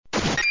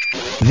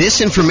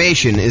This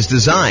information is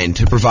designed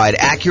to provide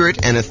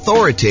accurate and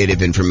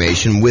authoritative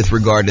information with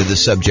regard to the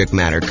subject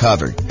matter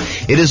covered.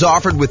 It is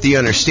offered with the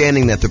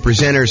understanding that the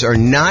presenters are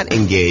not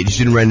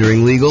engaged in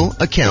rendering legal,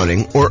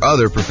 accounting, or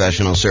other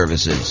professional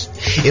services.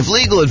 If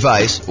legal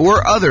advice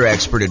or other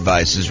expert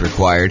advice is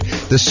required,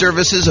 the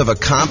services of a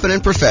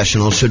competent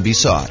professional should be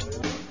sought.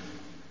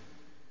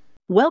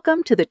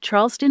 Welcome to the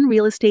Charleston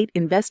Real Estate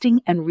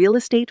Investing and Real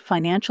Estate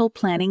Financial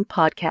Planning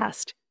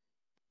Podcast.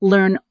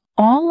 Learn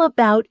all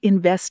about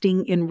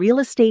investing in real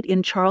estate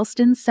in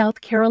Charleston,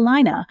 South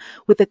Carolina,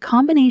 with a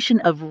combination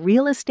of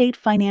real estate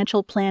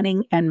financial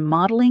planning and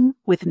modeling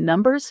with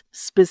numbers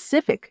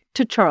specific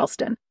to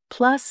Charleston,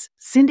 plus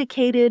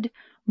syndicated,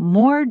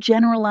 more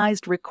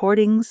generalized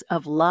recordings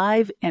of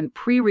live and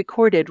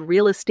pre-recorded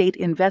real estate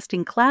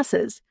investing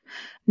classes,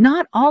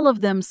 not all of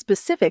them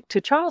specific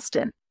to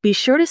Charleston. Be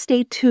sure to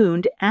stay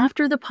tuned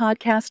after the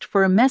podcast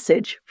for a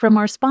message from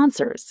our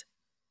sponsors.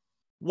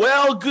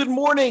 Well, good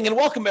morning and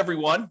welcome,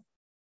 everyone.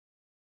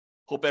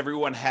 Hope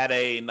everyone had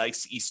a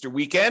nice Easter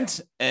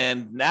weekend,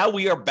 and now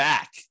we are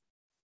back.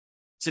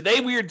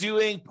 Today we are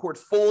doing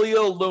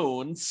Portfolio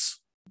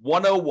Loans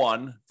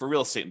 101 for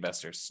real estate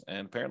investors,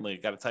 and apparently I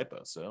got a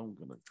typo, so I'm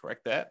going to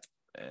correct that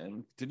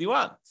and continue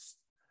on.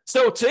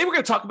 So today we're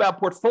going to talk about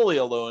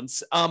portfolio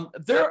loans.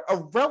 They're a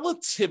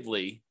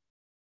relatively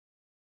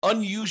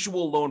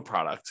unusual loan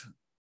product.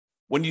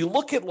 When you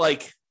look at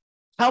like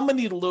how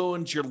many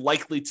loans you're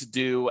likely to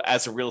do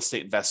as a real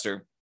estate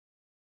investor,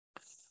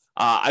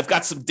 I've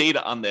got some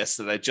data on this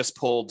that I just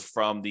pulled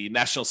from the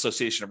National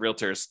Association of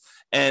Realtors,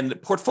 and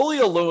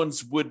portfolio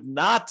loans would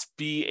not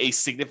be a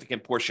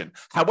significant portion.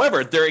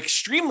 However, they're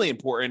extremely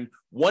important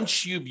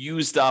once you've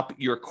used up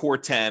your core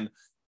 10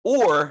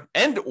 or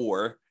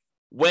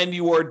when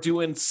you are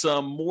doing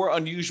some more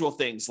unusual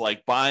things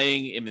like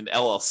buying in an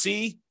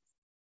LLC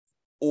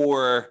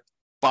or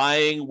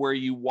buying where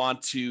you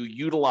want to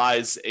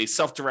utilize a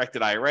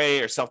self-directed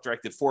IRA or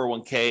self-directed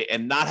 401k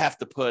and not have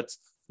to put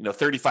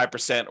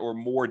 35% or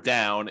more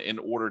down in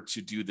order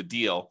to do the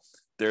deal.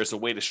 There's a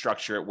way to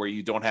structure it where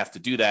you don't have to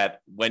do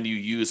that when you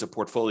use a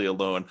portfolio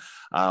loan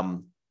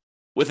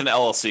with an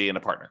LLC and a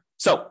partner.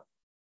 So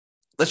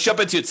let's jump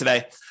into it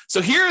today.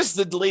 So here's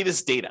the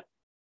latest data.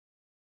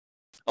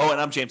 Oh, and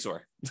I'm James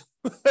Orr,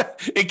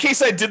 in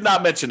case I did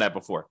not mention that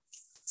before.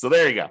 So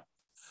there you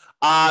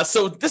go.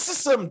 So this is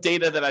some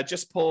data that I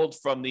just pulled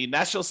from the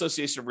National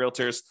Association of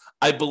Realtors.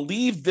 I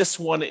believe this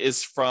one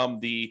is from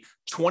the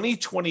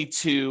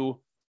 2022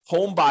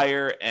 home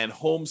buyer and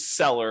home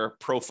seller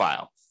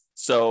profile.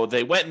 So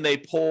they went and they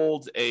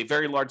pulled a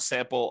very large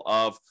sample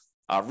of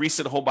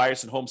recent home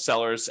buyers and home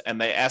sellers, and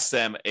they asked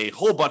them a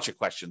whole bunch of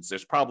questions.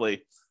 There's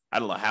probably, I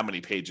don't know how many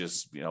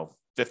pages,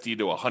 50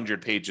 to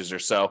 100 pages or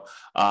so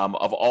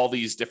of all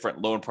these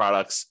different loan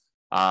products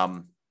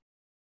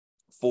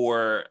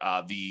for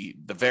the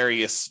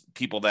various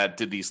people that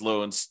did these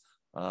loans.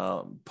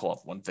 Pull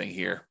up one thing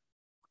here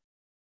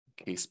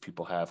in case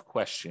people have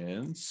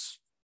questions.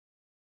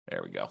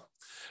 There we go.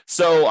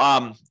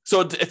 So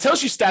it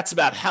tells you stats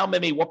about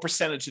what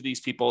percentage of these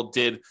people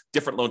did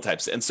different loan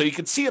types. And so you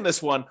can see in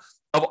this one,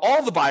 of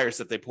all the buyers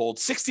that they pulled,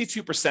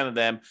 62% of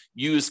them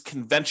used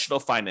conventional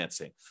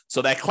financing.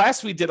 So that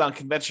class we did on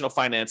conventional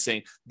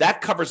financing,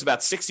 that covers about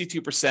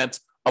 62%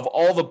 of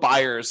all the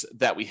buyers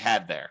that we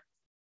had there.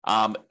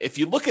 If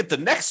you look at the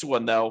next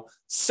one, though,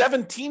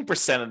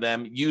 17% of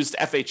them used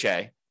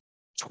FHA,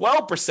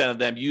 12% of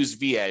them used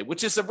VA,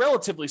 which is a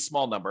relatively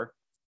small number,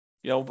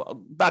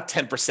 about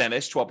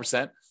 10%-ish,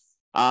 12%.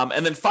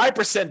 And then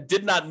 5%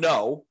 did not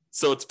know.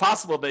 So it's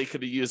possible they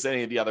could have used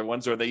any of the other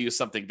ones or they used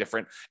something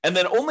different. And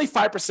then only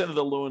 5% of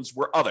the loans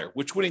were other,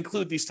 which would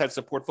include these types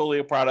of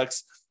portfolio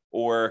products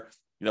or,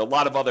 a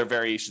lot of other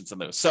variations on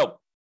those. So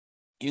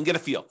you can get a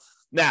feel.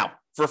 Now,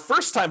 for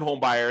first-time home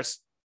buyers,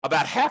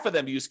 about half of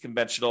them used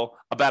conventional,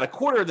 about a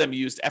quarter of them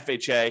used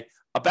FHA,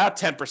 about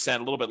 10%, a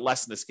little bit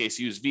less in this case,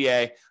 used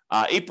VA,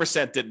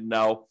 8% didn't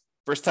know.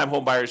 First-time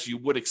home buyers, you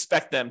would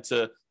expect them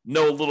to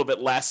know a little bit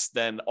less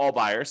than all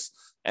buyers.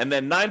 And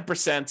then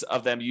 9%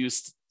 of them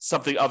used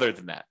something other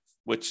than that,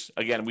 which,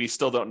 again, we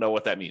still don't know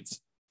what that means.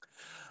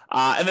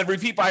 And then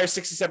repeat buyers,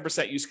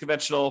 67% used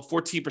conventional,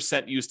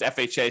 14% used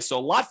FHA. So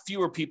a lot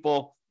fewer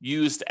people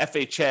used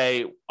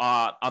FHA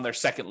on their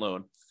second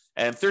loan.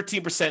 And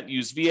 13%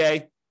 used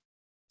VA,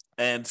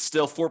 and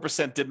still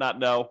 4% did not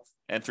know,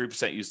 and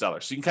 3% used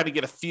dollars. So you can kind of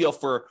get a feel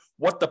for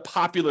what the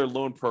popular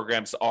loan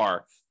programs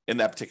are in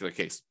that particular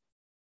case.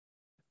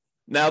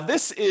 Now,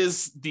 this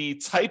is the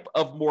type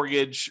of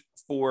mortgage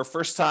for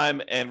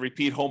first-time and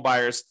repeat home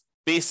buyers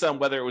based on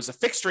whether it was a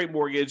fixed-rate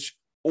mortgage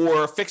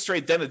or fixed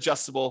rate then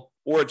adjustable,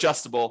 or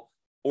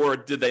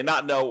did they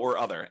not know, or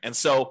other. And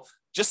so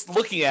just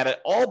looking at it,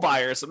 all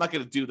buyers, I'm not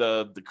going to do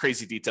the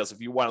crazy details.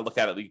 If you want to look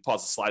at it, you can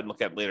pause the slide and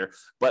look at it later.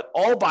 But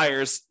all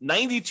buyers,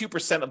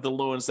 92% of the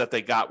loans that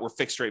they got were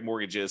fixed rate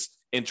mortgages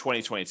in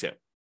 2022,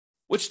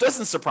 which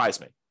doesn't surprise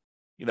me.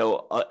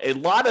 A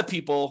lot of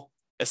people,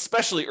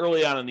 especially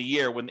early on in the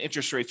year when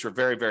interest rates were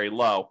very, very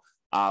low,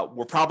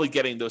 were probably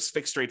getting those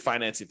fixed rate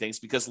financing things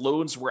because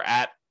loans were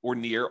at or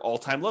near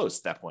all-time lows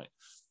at that point.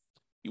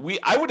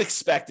 I would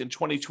expect in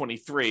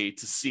 2023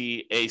 to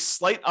see a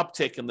slight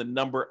uptick in the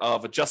number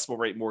of adjustable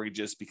rate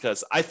mortgages,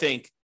 because I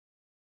think,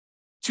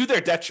 to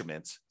their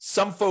detriment,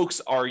 some folks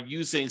are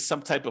using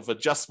some type of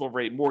adjustable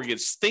rate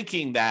mortgage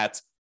thinking that,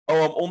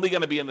 oh, I'm only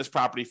going to be in this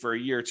property for a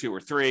year or 2 or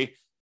 3,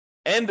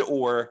 and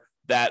or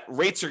that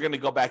rates are going to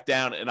go back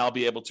down and I'll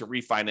be able to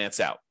refinance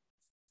out.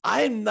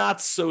 I'm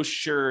not so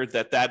sure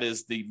that that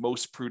is the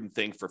most prudent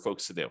thing for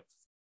folks to do.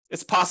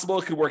 It's possible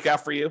it could work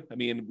out for you. I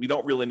mean, we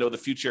don't really know the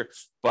future,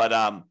 but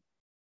I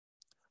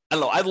don't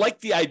know. I like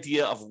the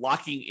idea of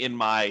locking in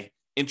my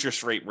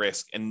interest rate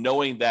risk and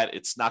knowing that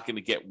it's not going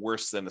to get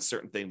worse than a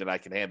certain thing that I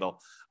can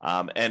handle.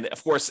 And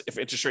of course, if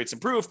interest rates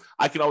improve,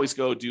 I can always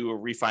go do a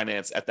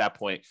refinance at that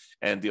point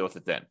and deal with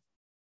it then.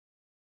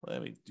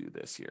 Let me do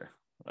this here.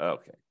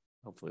 Okay.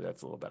 Hopefully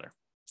that's a little better.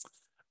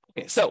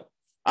 Okay. So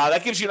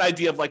that gives you an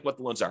idea of like what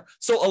the loans are.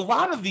 So a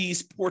lot of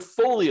these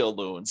portfolio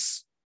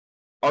loans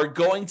are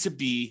going to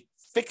be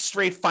fixed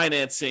rate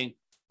financing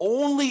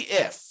only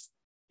if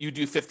you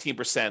do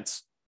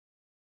 15%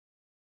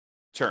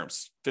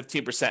 terms,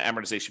 15%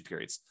 amortization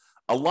periods.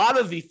 A lot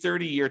of the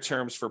 30-year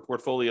terms for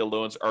portfolio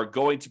loans are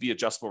going to be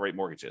adjustable rate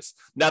mortgages.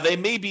 Now, they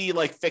may be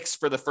like fixed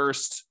for the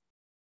first,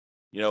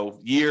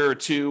 year or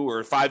 2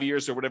 or 5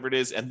 years or whatever it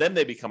is, and then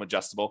they become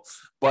adjustable.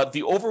 But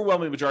the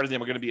overwhelming majority of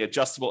them are going to be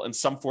adjustable in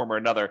some form or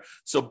another.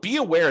 So be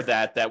aware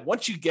that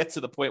once you get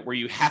to the point where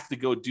you have to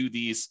go do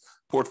these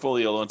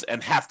portfolio loans,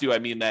 and have to, I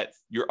mean that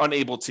you're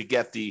unable to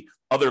get the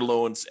other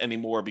loans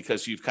anymore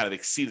because you've kind of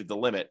exceeded the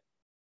limit,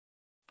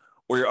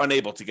 or you're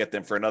unable to get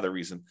them for another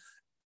reason,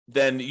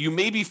 then you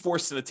may be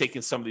forced into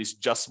taking some of these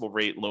adjustable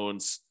rate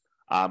loans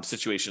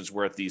situations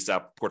where these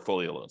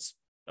portfolio loans.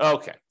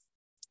 Okay.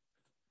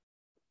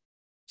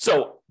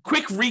 So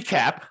quick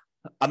recap.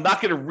 I'm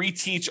not going to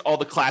reteach all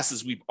the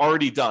classes we've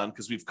already done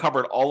because we've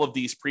covered all of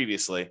these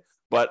previously,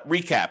 but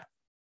recap.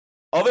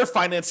 Other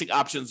financing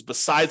options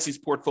besides these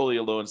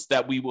portfolio loans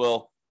that we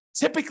will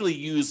typically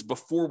use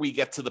before we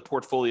get to the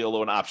portfolio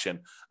loan option,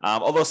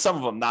 although some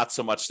of them not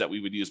so much that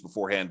we would use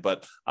beforehand,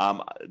 but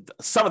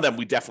some of them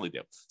we definitely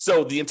do.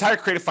 So the entire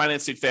creative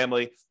financing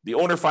family, the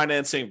owner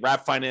financing,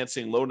 wrap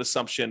financing, loan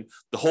assumption,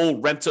 the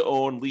whole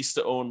rent-to-own, lease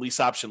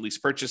option, lease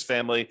purchase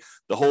family,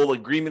 the whole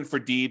agreement for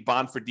deed,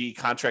 bond for deed,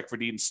 contract for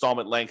deed,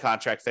 installment land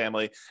contract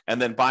family,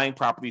 and then buying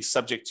properties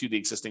subject to the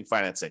existing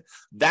financing.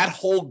 That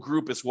whole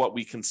group is what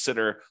we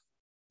consider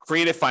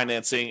creative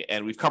financing,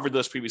 and we've covered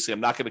those previously. I'm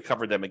not going to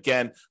cover them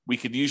again. We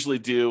could usually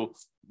do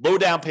low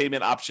down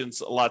payment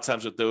options a lot of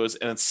times with those,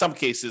 and in some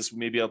cases, we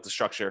may be able to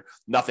structure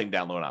nothing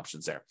down loan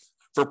options there.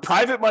 For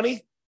private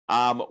money,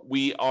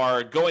 we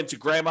are going to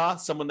grandma,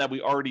 someone that we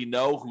already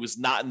know who is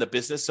not in the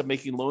business of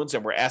making loans,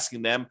 and we're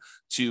asking them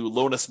to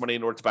loan us money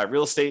in order to buy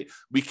real estate.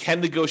 We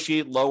can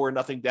negotiate low or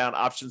nothing down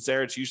options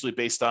there. It's usually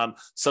based on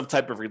some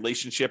type of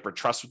relationship or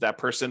trust with that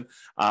person,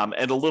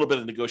 and a little bit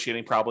of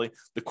negotiating probably.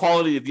 The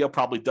quality of the deal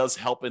probably does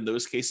help in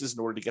those cases in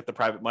order to get the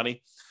private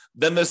money.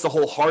 Then there's the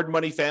whole hard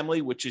money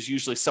family, which is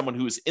usually someone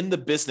who is in the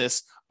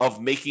business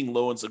of making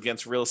loans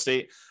against real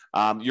estate.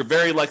 You're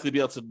very likely to be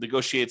able to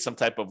negotiate some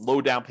type of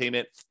low down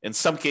payment. In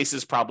some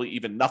cases, probably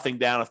even nothing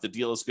down if the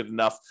deal is good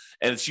enough.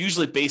 And it's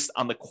usually based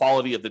on the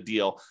quality of the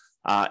deal.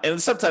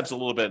 And sometimes a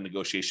little bit of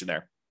negotiation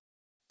there.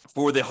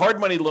 For the hard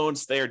money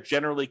loans, they are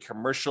generally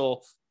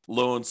commercial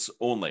loans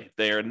only.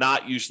 They are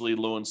not usually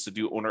loans to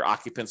do owner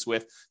occupants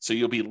with. So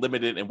you'll be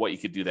limited in what you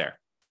could do there.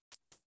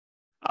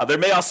 There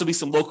may also be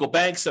some local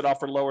banks that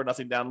offer lower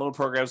nothing down loan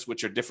programs,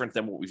 which are different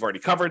than what we've already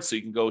covered. So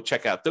you can go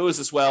check out those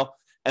as well.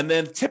 And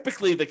then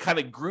typically the kind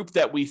of group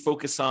that we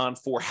focus on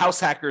for house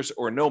hackers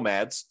or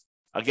nomads.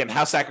 Again,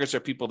 house hackers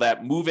are people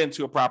that move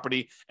into a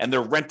property and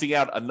they're renting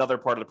out another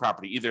part of the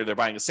property. Either they're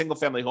buying a single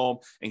family home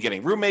and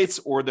getting roommates,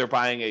 or they're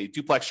buying a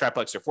duplex,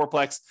 triplex, or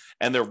fourplex,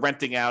 and they're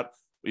renting out,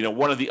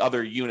 one of the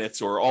other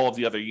units or all of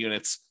the other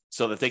units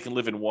so that they can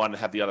live in one and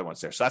have the other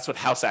ones there. So that's what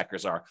house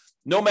hackers are.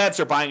 Nomads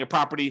are buying a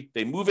property.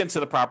 They move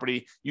into the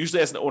property,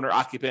 usually as an owner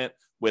occupant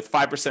with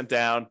 5%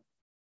 down,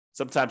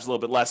 sometimes a little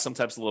bit less,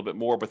 sometimes a little bit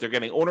more, but they're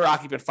getting owner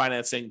occupant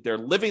financing. They're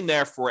living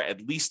there for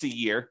at least a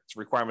year. It's a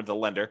requirement of the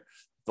lender.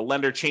 The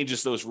lender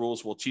changes those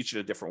rules. We'll teach it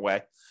a different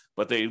way,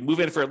 but they move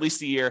in for at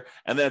least a year.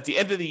 And then at the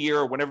end of the year,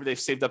 or whenever they've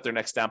saved up their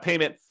next down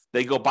payment,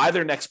 they go buy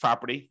their next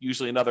property,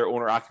 usually another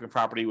owner occupant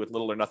property with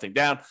little or nothing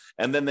down.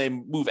 And then they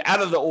move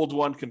out of the old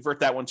one, convert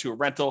that one to a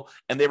rental,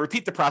 and they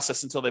repeat the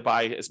process until they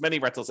buy as many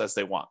rentals as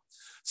they want.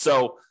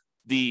 So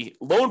the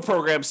loan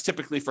programs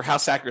typically for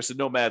house hackers and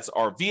nomads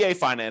are VA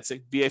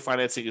financing. VA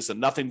financing is a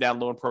nothing down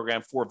loan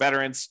program for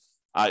veterans.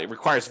 It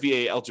requires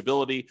VA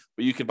eligibility,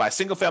 but you can buy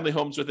single family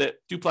homes with it,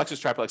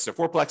 duplexes, triplexes, or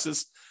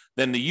fourplexes.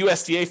 Then the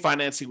USDA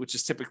financing, which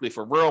is typically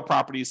for rural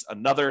properties,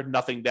 another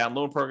nothing down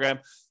loan program.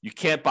 You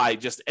can't buy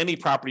just any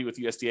property with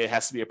USDA. It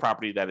has to be a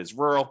property that is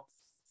rural,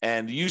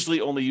 and usually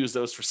only use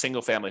those for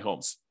single family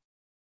homes.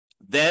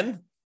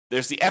 Then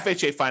there's the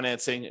FHA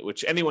financing,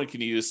 which anyone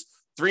can use.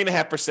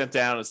 3.5%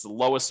 down is the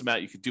lowest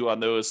amount you could do on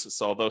those.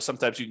 So although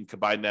sometimes you can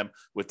combine them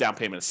with down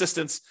payment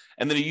assistance,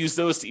 and then you use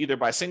those to either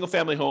buy single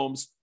family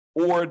homes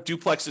or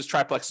duplexes,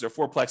 triplexes, or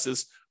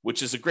fourplexes,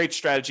 which is a great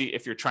strategy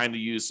if you're trying to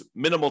use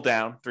minimal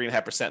down,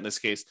 3.5% in this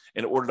case,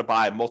 in order to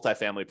buy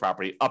multifamily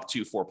property up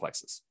to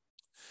fourplexes.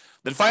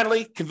 Then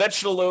finally,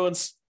 conventional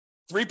loans,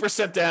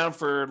 3% down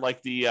for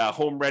like the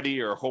Home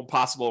Ready or Home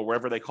Possible, or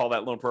wherever they call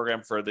that loan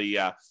program for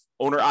the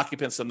owner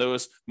occupants on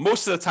those.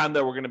 Most of the time,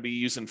 though, we're going to be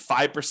using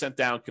 5%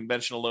 down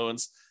conventional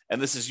loans. And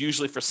this is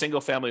usually for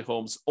single family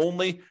homes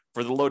only.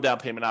 For the low down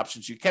payment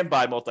options, you can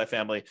buy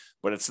multifamily,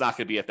 but it's not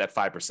going to be at that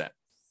 5%.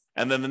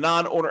 And then the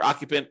non-owner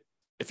occupant,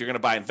 if you're going to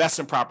buy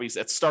investment properties,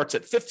 it starts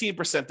at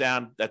 15%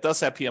 down. That does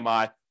have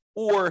PMI,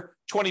 or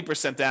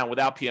 20% down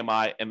without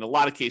PMI. And in a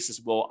lot of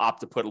cases, we'll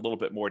opt to put a little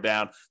bit more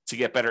down to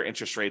get better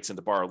interest rates and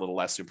to borrow a little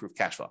less to improve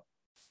cash flow.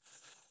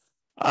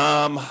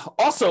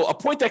 Also, a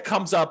point that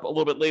comes up a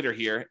little bit later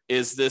here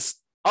is this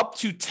up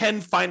to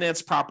 10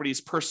 finance properties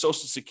per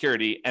Social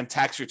Security and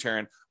tax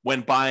return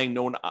when buying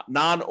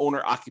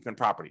non-owner occupant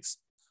properties.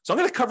 So I'm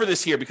going to cover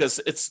this here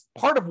because it's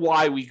part of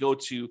why we go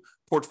to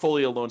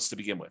portfolio loans to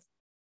begin with.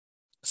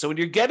 So when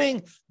you're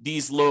getting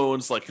these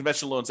loans, like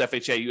conventional loans,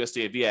 FHA,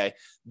 USDA, VA,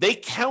 they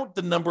count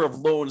the number of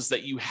loans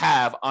that you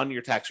have on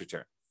your tax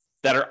return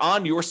that are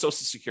on your Social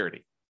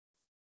Security.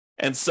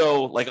 And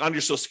so like on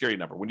your Social Security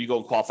number, when you go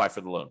and qualify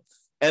for the loan.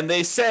 And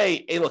they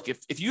say, hey, look,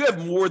 if you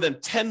have more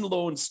than 10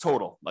 loans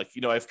total, like,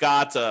 I've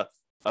got a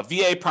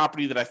VA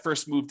property that I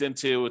first moved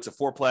into. It's a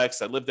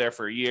fourplex. I lived there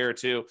for a year or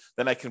two.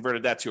 Then I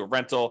converted that to a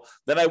rental.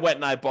 Then I went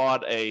and I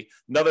bought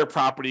another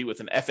property with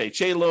an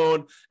FHA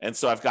loan. And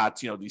so I've got,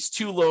 these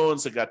two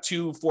loans. I've got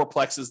two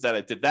fourplexes that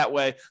I did that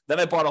way. Then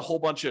I bought a whole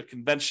bunch of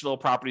conventional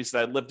properties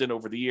that I lived in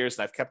over the years,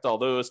 and I've kept all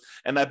those.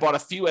 And I bought a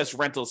few as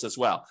rentals as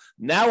well.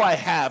 Now I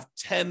have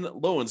 10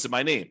 loans in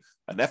my name.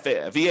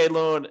 A VA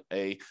loan,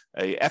 a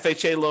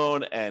FHA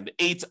loan, and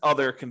 8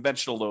 other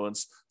conventional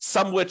loans,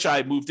 some which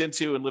I moved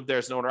into and lived there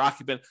as an owner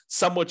occupant,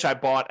 some which I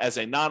bought as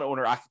a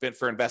non-owner occupant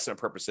for investment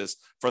purposes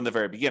from the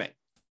very beginning.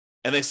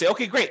 And they say,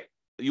 okay, great.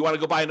 You want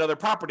to go buy another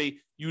property.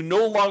 You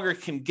no longer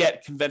can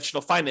get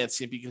conventional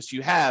financing because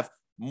you have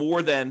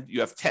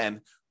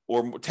 10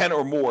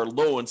 or more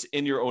loans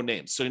in your own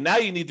name. So now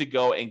you need to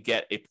go and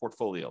get a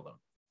portfolio loan.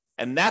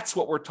 And that's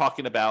what we're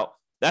talking about.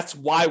 That's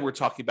why we're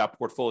talking about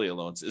portfolio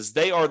loans, is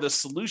they are the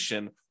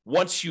solution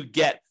once you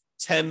get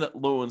 10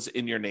 loans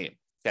in your name,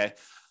 okay?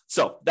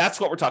 So that's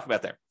what we're talking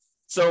about there.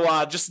 So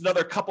just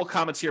another couple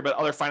comments here about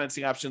other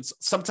financing options.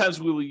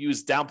 Sometimes we will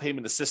use down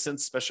payment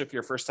assistance, especially if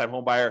you're a first-time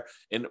home buyer,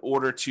 in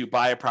order to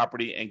buy a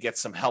property and get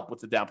some help with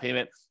the down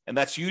payment. And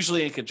that's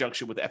usually in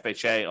conjunction with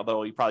FHA,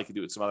 although you probably could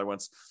do it with some other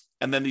ones.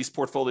 And then these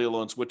portfolio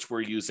loans, which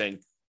we're using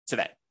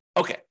today.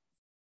 Okay,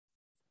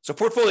 so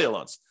portfolio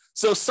loans.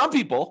 So some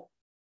people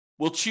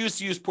will choose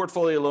to use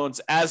portfolio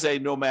loans as a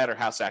nomad or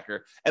house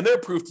hacker, and they're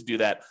approved to do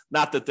that.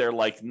 Not that they're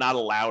like not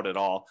allowed at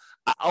all.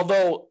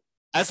 Although,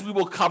 as we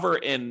will cover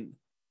in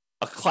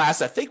a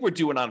class I think we're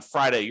doing on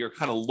Friday, your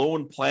kind of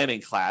loan planning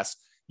class,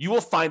 you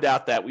will find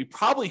out that we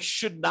probably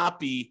should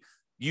not be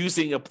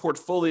using a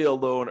portfolio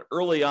loan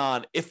early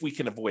on if we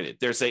can avoid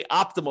it. There's an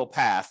optimal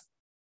path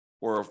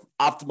or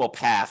optimal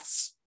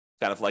paths,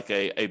 kind of like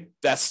a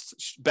best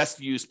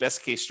use,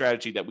 best case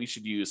strategy that we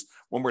should use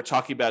when we're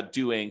talking about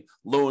doing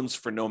loans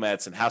for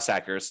nomads and house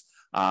hackers.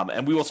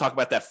 And we will talk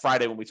about that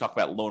Friday when we talk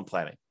about loan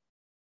planning.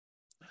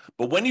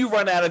 But when you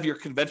run out of your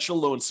conventional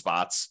loan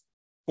spots,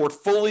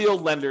 portfolio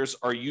lenders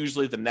are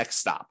usually the next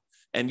stop.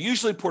 And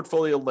usually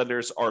portfolio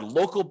lenders are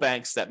local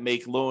banks that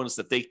make loans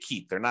that they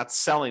keep. They're not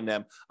selling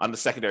them on the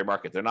secondary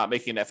market. They're not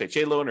making an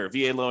FHA loan or a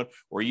VA loan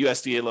or a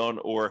USDA loan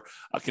or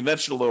a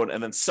conventional loan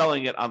and then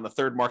selling it on the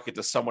third market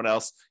to someone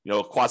else,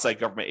 a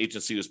quasi-government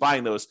agency who's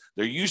buying those.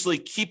 They're usually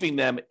keeping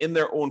them in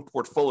their own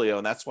portfolio,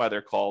 and that's why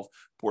they're called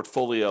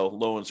portfolio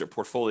loans or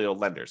portfolio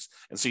lenders.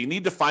 And so you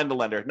need to find the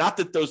lender. Not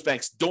that those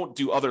banks don't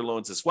do other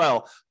loans as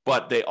well,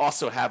 but they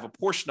also have a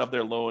portion of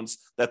their loans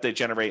that they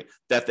generate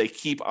that they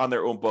keep on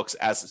their own books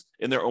as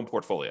in their own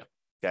portfolio.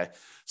 Okay.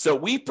 So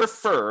we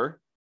prefer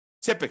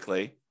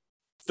typically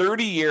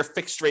 30-year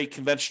fixed rate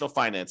conventional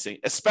financing,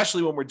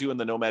 especially when we're doing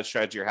the nomad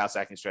strategy or house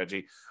hacking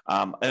strategy,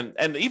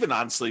 and even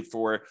honestly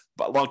for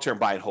long-term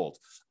buy and hold.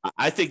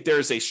 I think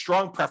there's a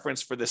strong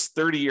preference for this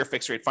 30-year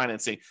fixed rate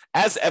financing,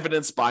 as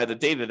evidenced by the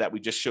data that we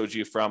just showed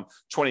you from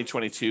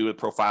 2022 with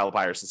profile of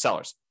buyers and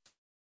sellers.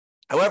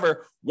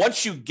 However,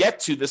 once you get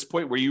to this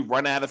point where you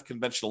run out of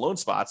conventional loan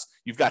spots,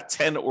 you've got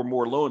 10 or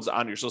more loans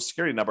on your Social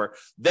Security number,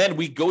 then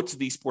we go to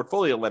these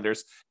portfolio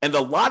lenders. And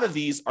a lot of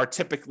these are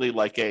typically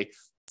like a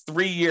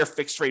 3-year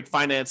fixed rate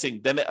financing,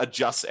 then it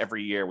adjusts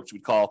every year, which we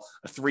call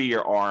a 3-year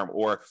ARM,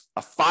 or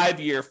a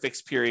 5-year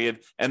fixed period,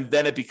 and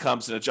then it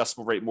becomes an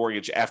adjustable rate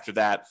mortgage after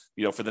that,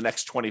 for the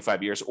next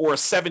 25 years, or a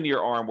 7-year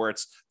ARM where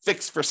it's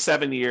fixed for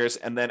 7 years,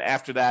 and then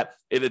after that,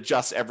 it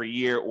adjusts every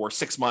year or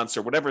 6 months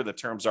or whatever the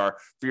terms are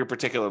for your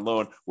particular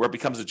loan, where it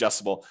becomes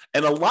adjustable.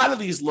 And a lot of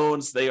these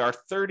loans, they are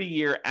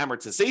 30-year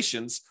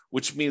amortizations,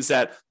 which means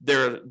that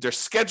they're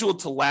scheduled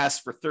to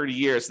last for 30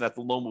 years and that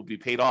the loan will be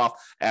paid off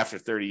after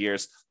 30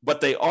 years, but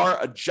they they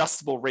are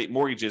adjustable rate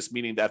mortgages,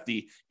 meaning that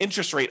the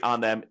interest rate on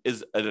them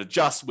is an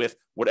adjust with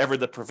whatever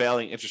the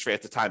prevailing interest rate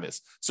at the time is.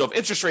 So if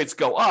interest rates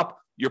go up,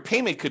 your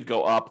payment could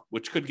go up,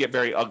 which could get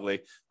very ugly.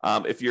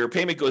 If your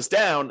payment goes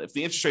down, if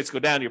the interest rates go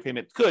down, your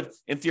payment could,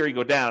 in theory,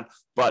 go down.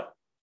 But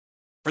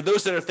for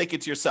those that are thinking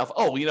to yourself,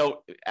 oh,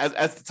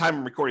 as the time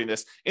I'm recording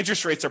this,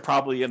 interest rates are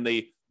probably in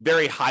the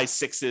very high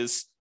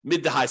sixes,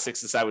 mid to high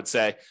sixes, I would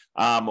say,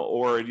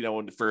 or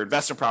for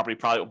investment property,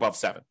 probably above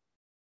 7.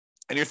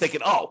 And you're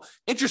thinking, oh,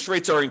 interest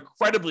rates are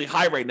incredibly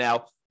high right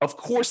now. Of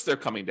course they're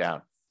coming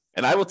down.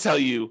 And I will tell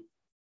you,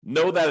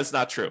 no, that is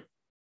not true.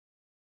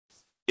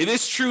 It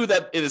is true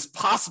that it is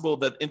possible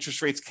that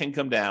interest rates can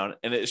come down,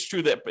 and it is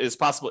true that it is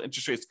possible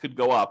interest rates could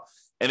go up.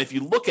 And if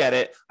you look at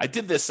it, I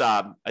did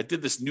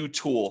this new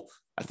tool.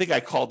 I think I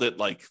called it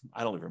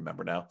I don't even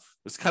remember now.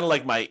 It's kind of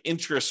like my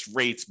interest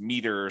rates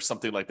meter or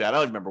something like that. I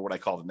don't remember what I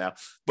called it now.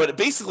 But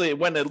basically,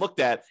 when I looked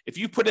at, if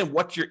you put in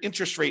what your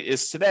interest rate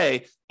is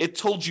today, it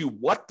told you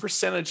what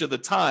percentage of the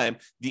time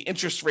the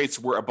interest rates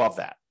were above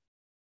that.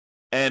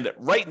 And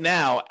right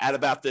now, at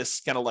about this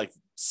kind of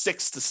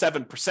 6 to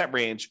 7%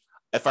 range,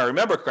 if I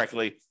remember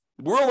correctly,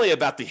 we're only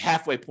about the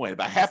halfway point.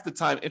 About half the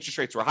time interest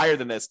rates were higher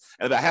than this,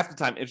 and about half the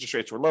time interest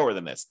rates were lower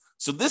than this.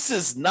 So this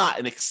is not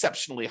an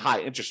exceptionally high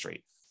interest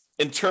rate.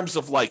 In terms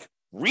of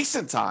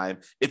recent time,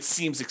 it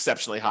seems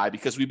exceptionally high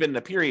because we've been in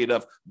a period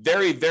of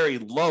very, very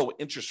low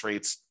interest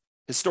rates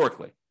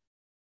historically.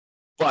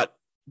 But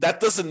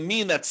that doesn't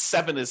mean that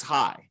 7 is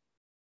high.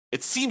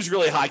 It seems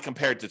really high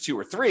compared to 2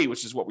 or 3,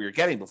 which is what we were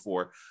getting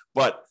before,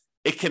 but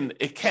it can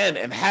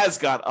and has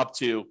got up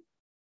to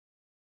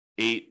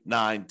 8,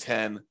 9,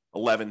 10,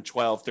 11,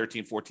 12,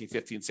 13, 14,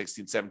 15,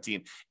 16,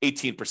 17,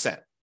 18%.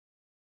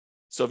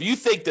 So if you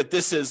think that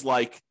this is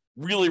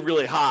really,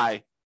 really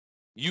high,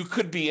 you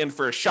could be in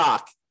for a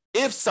shock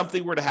if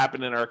something were to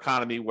happen in our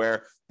economy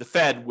where the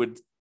Fed would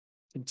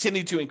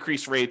continue to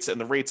increase rates and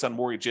the rates on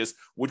mortgages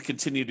would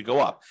continue to go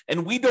up.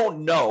 And we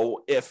don't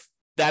know if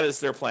that is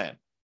their plan.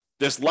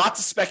 There's lots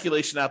of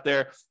speculation out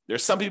there.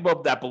 There's some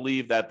people that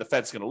believe that the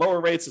Fed's going to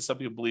lower rates, and some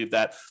people believe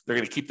that they're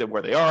going to keep them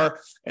where they are.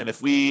 And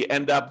if we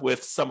end up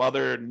with some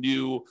other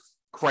new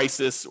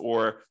crisis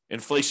or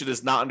inflation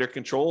is not under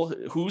control,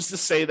 who's to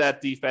say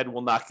that the Fed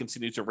will not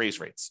continue to raise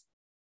rates?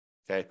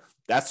 Okay,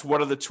 that's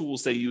one of the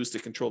tools they use to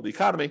control the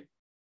economy.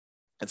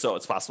 And so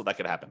it's possible that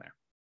could happen there.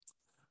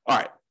 All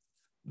right.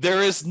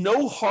 There is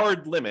no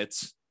hard limit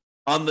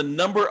on the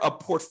number of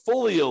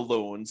portfolio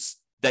loans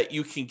that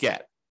you can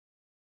get,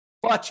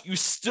 but you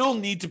still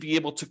need to be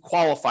able to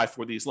qualify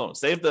for these loans.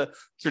 They have the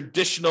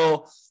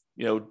traditional,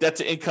 debt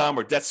to income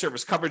or debt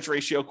service coverage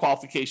ratio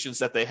qualifications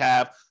that they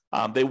have.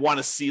 They want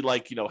to see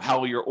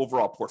how your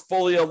overall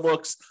portfolio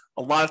looks.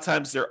 A lot of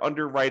times their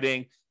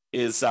underwriting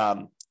is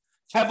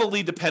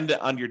heavily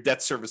dependent on your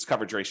debt service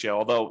coverage ratio,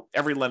 although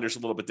every lender is a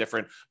little bit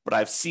different, but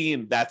I've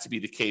seen that to be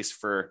the case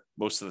for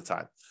most of the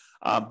time.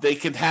 They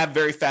can have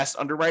very fast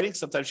underwriting.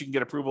 Sometimes you can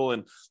get approval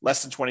in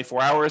less than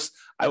 24 hours.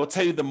 I will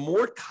tell you, the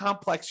more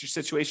complex your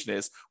situation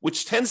is,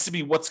 which tends to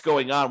be what's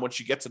going on once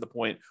you get to the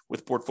point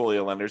with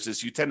portfolio lenders,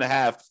 is you tend to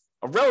have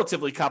a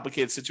relatively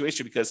complicated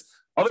situation because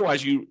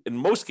otherwise you, in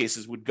most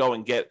cases, would go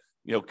and get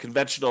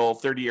conventional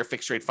 30-year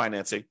fixed rate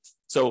financing.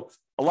 So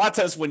a lot of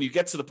times when you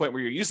get to the point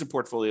where you're using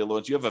portfolio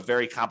loans, you have a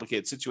very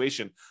complicated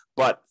situation.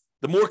 But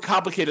the more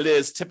complicated it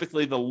is,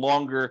 typically the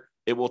longer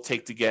it will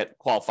take to get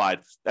qualified.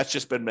 That's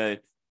just been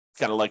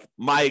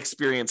my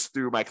experience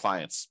through my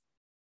clients.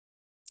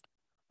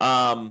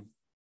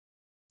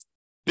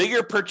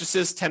 Bigger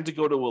purchases tend to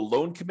go to a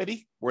loan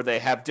committee where they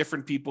have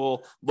different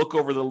people look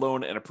over the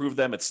loan and approve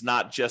them. It's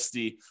not just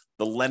the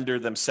lender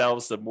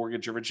themselves, the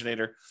mortgage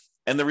originator.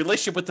 And the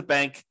relationship with the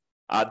bank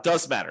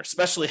does matter,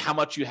 especially how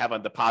much you have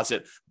on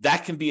deposit.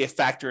 That can be a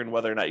factor in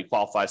whether or not you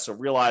qualify. So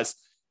realize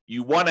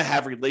you want to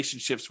have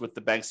relationships with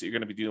the banks that you're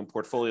going to be doing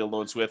portfolio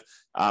loans with,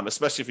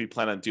 especially if you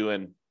plan on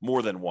doing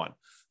more than one.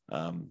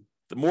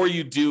 The more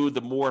you do,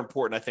 the more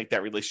important I think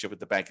that relationship with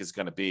the bank is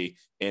going to be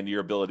in your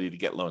ability to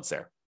get loans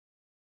there.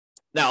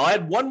 Now, I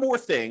had one more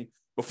thing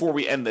before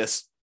we end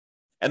this,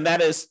 and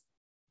that is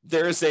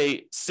there is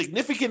a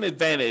significant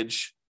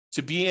advantage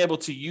to being able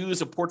to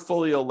use a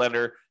portfolio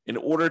lender in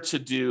order to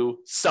do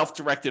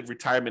self-directed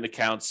retirement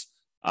accounts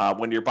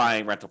when you're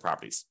buying rental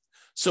properties.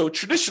 So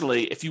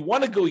traditionally, if you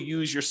want to go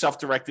use your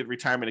self-directed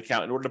retirement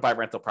account in order to buy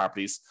rental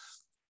properties,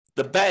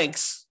 the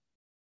banks,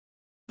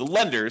 the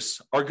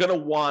lenders are going to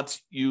want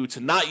you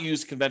to not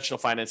use conventional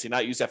financing,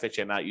 not use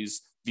FHA, not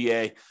use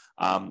VA,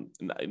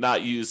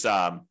 not use,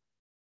 I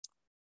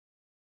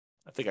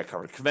think I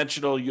covered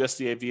conventional,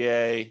 USDA,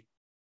 VA,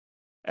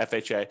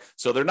 FHA.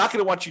 So they're not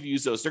going to want you to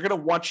use those. They're going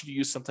to want you to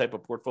use some type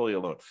of portfolio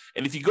loan.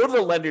 And if you go to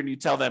the lender and you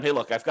tell them, hey,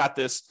 look, I've got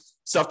this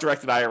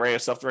self-directed IRA or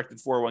self-directed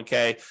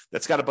 401k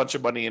that's got a bunch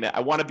of money in it.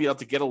 I want to be able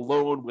to get a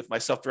loan with my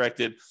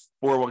self-directed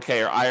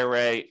 401k or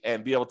IRA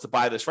and be able to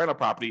buy this rental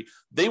property.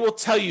 They will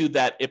tell you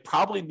that it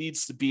probably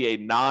needs to be a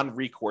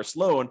non-recourse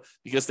loan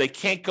because they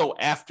can't go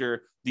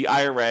after the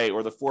IRA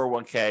or the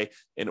 401k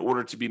in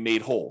order to be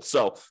made whole.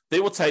 So they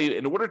will tell you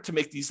in order to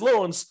make these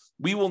loans,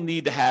 we will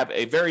need to have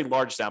a very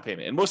large down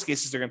payment. In most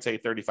cases, they're going to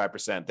take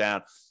 35%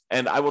 down.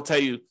 And I will tell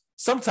you,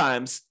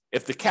 sometimes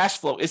if the cash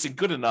flow isn't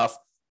good enough,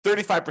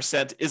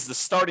 35% is the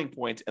starting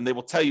point, and they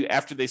will tell you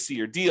after they see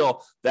your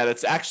deal that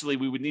it's actually,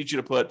 we would need you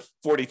to put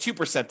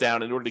 42%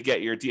 down in order to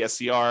get your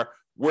DSCR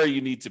where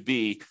you need to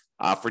be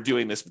for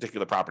doing this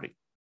particular property.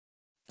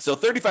 So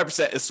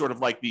 35% is sort of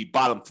like the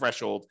bottom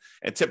threshold,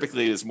 and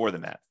typically it is more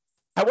than that.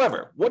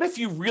 However, what if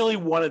you really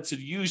wanted to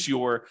use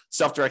your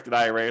self-directed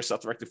IRA or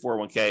self-directed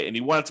 401k and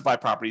you wanted to buy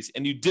properties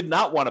and you did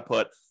not want to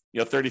put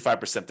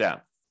 35%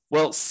 down?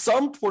 Well,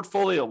 some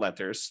portfolio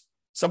lenders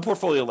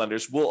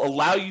will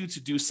allow you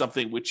to do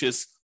something which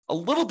is a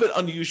little bit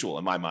unusual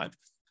in my mind.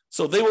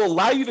 So they will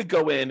allow you to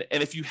go in,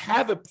 and if you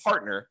have a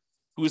partner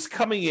who is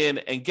coming in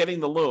and getting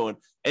the loan,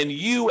 and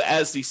you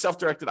as the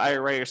self-directed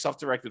IRA or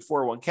self-directed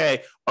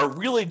 401k are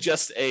really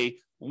just a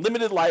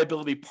limited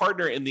liability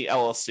partner in the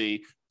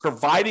LLC,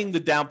 providing the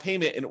down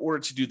payment in order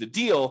to do the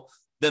deal,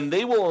 then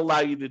they will allow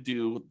you to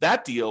do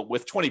that deal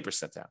with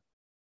 20% down.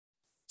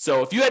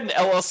 So if you had an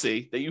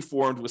LLC that you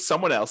formed with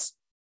someone else,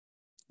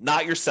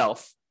 not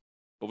yourself,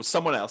 but with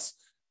someone else,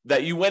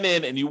 that you went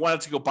in and you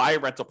wanted to go buy a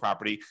rental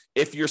property,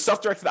 if your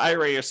self-directed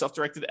IRA or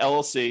self-directed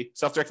LLC,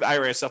 self-directed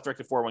IRA,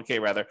 self-directed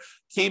 401k rather,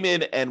 came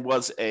in and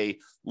was a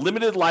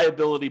limited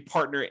liability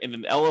partner in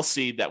an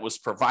LLC that was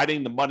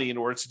providing the money in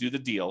order to do the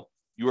deal,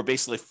 you were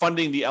basically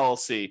funding the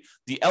LLC.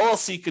 The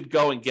LLC could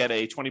go and get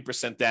a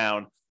 20%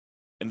 down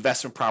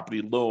investment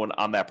property loan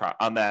on the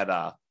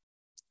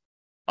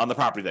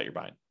property that you're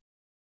buying.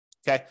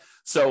 Okay,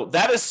 so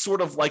that is sort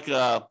of like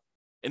an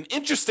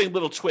interesting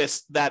little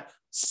twist that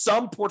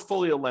some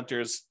portfolio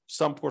lenders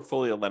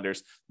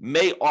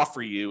may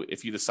offer you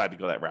if you decide to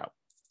go that route.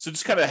 So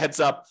just kind of heads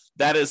up,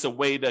 that is a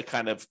way to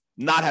kind of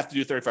not have to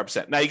do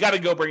 35%. Now you got to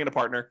go bring in a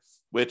partner,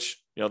 which,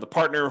 the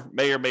partner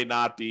may or may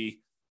not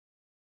be,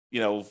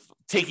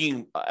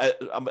 taking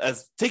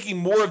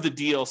more of the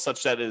deal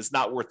such that it is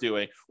not worth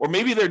doing, or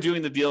maybe they're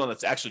doing the deal and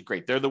it's actually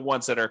great. They're the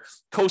ones that are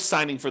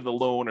co-signing for the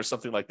loan or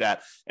something like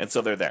that. And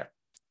so they're there.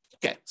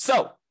 Okay.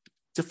 So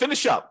to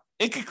finish up,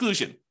 in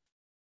conclusion,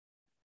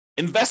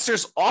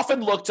 investors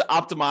often look to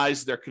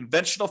optimize their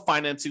conventional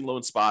financing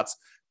loan spots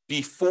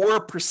before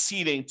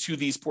proceeding to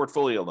these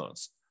portfolio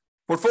loans.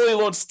 Portfolio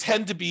loans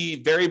tend to be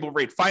variable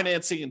rate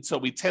financing, and so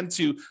we tend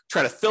to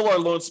try to fill our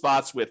loan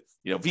spots with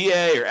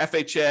VA or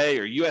FHA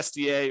or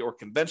USDA or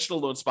conventional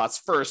loan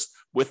spots first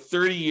with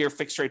 30-year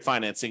fixed rate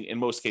financing in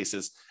most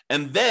cases.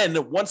 And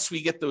then once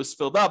we get those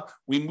filled up,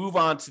 we move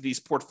on to these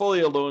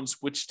portfolio loans,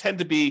 which tend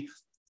to be,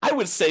 I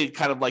would say,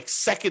 kind of like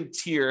second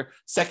tier,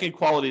 second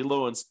quality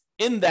loans,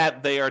 in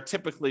that they are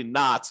typically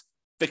not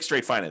fixed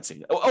rate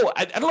financing.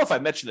 I don't know if I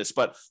mentioned this,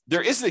 but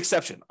there is an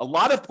exception. A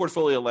lot of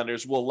portfolio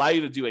lenders will allow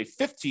you to do a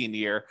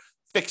 15-year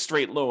fixed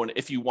rate loan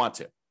if you want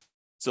to.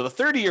 So the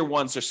 30-year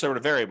ones are sort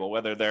of variable,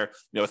 whether they're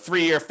a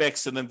 3-year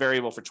fixed and then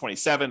variable for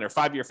 27, or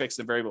 5-year fixed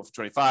and variable for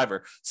 25,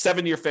 or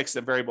 7-year fixed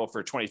and variable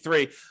for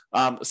 23.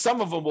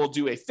 Some of them will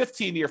do a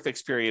 15-year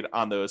fixed period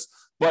on those,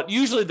 but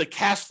usually the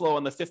cash flow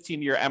on the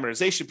 15-year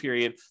amortization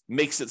period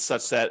makes it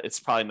such that it's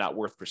probably not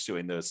worth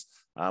pursuing those.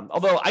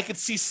 Although I could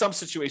see some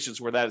situations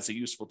where that is a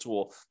useful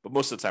tool, but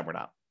most of the time we're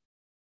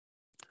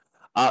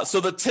not.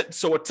 So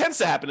what tends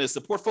to happen is the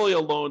portfolio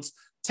loans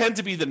tend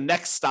to be the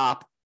next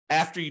stop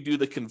after you do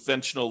the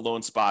conventional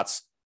loan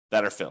spots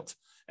that are filled.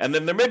 And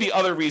then there may be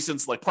other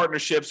reasons like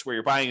partnerships where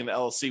you're buying an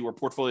LLC where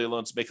portfolio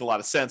loans make a lot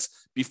of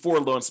sense before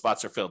loan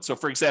spots are filled. So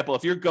for example,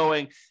 if you're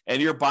going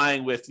and you're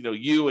buying with,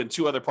 you and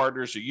 2 other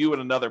partners, or you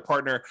and another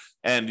partner,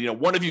 and,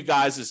 one of you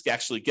guys is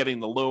actually getting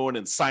the loan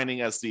and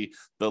signing as the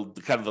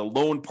kind of the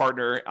loan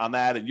partner on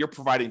that, and you're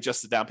providing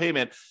just the down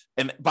payment,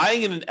 and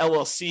buying in an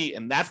LLC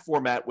in that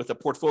format with a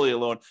portfolio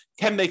loan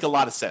can make a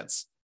lot of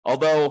sense.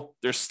 Although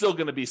there's still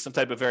going to be some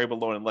type of variable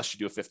loan unless you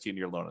do a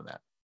 15-year loan on that.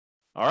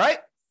 All right.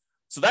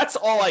 So that's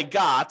all I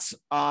got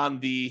on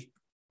the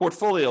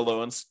portfolio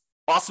loans.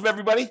 Awesome,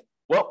 everybody.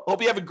 Well,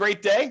 hope you have a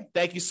great day.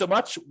 Thank you so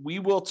much. We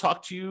will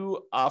talk to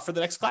you for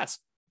the next class.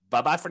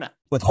 Bye-bye for now.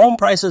 With home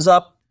prices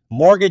up,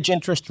 mortgage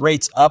interest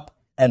rates up,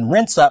 and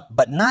rents up,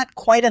 but not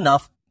quite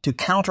enough to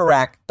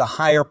counteract the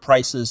higher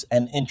prices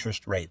and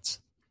interest rates.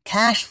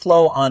 Cash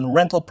flow on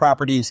rental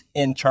properties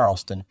in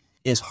Charleston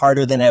is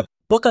harder than ever.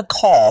 Book a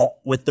call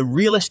with the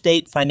Real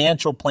Estate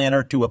Financial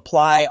Planner to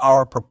apply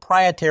our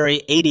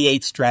proprietary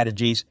 88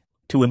 strategies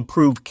to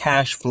improve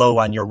cash flow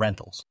on your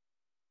rentals.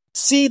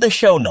 See the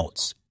show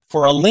notes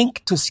for a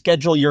link to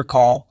schedule your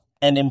call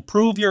and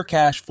improve your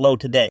cash flow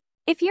today.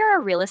 If you're a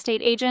real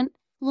estate agent,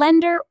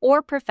 lender,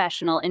 or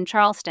professional in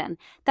Charleston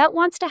that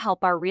wants to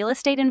help our real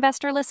estate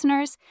investor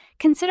listeners,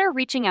 consider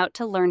reaching out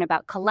to learn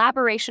about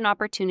collaboration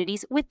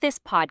opportunities with this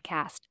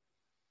podcast.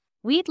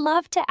 We'd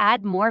love to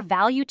add more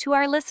value to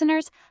our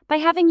listeners by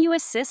having you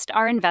assist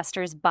our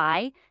investors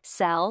buy,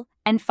 sell,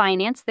 and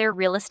finance their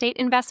real estate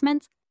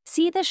investments.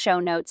 See the show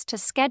notes to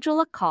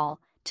schedule a call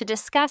to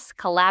discuss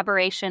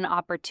collaboration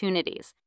opportunities.